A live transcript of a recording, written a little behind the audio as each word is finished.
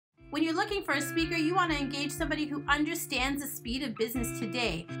When you're looking for a speaker, you want to engage somebody who understands the speed of business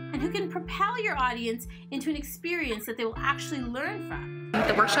today and who can propel your audience into an experience that they will actually learn from.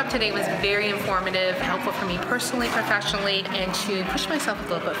 The workshop today was very informative, helpful for me personally, professionally, and to push myself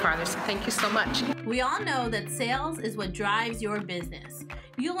a little bit farther, so thank you so much. We all know that sales is what drives your business.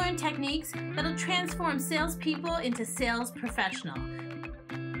 You'll learn techniques that'll transform salespeople into sales professionals.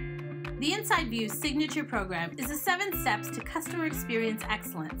 The Inside View signature program is the 7 steps to customer experience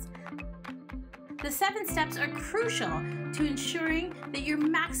excellence. The 7 steps are crucial to ensuring that you're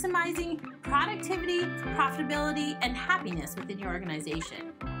maximizing productivity, profitability, and happiness within your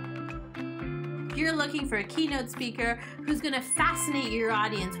organization. If you're looking for a keynote speaker who's going to fascinate your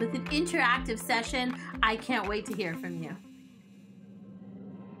audience with an interactive session, I can't wait to hear from you.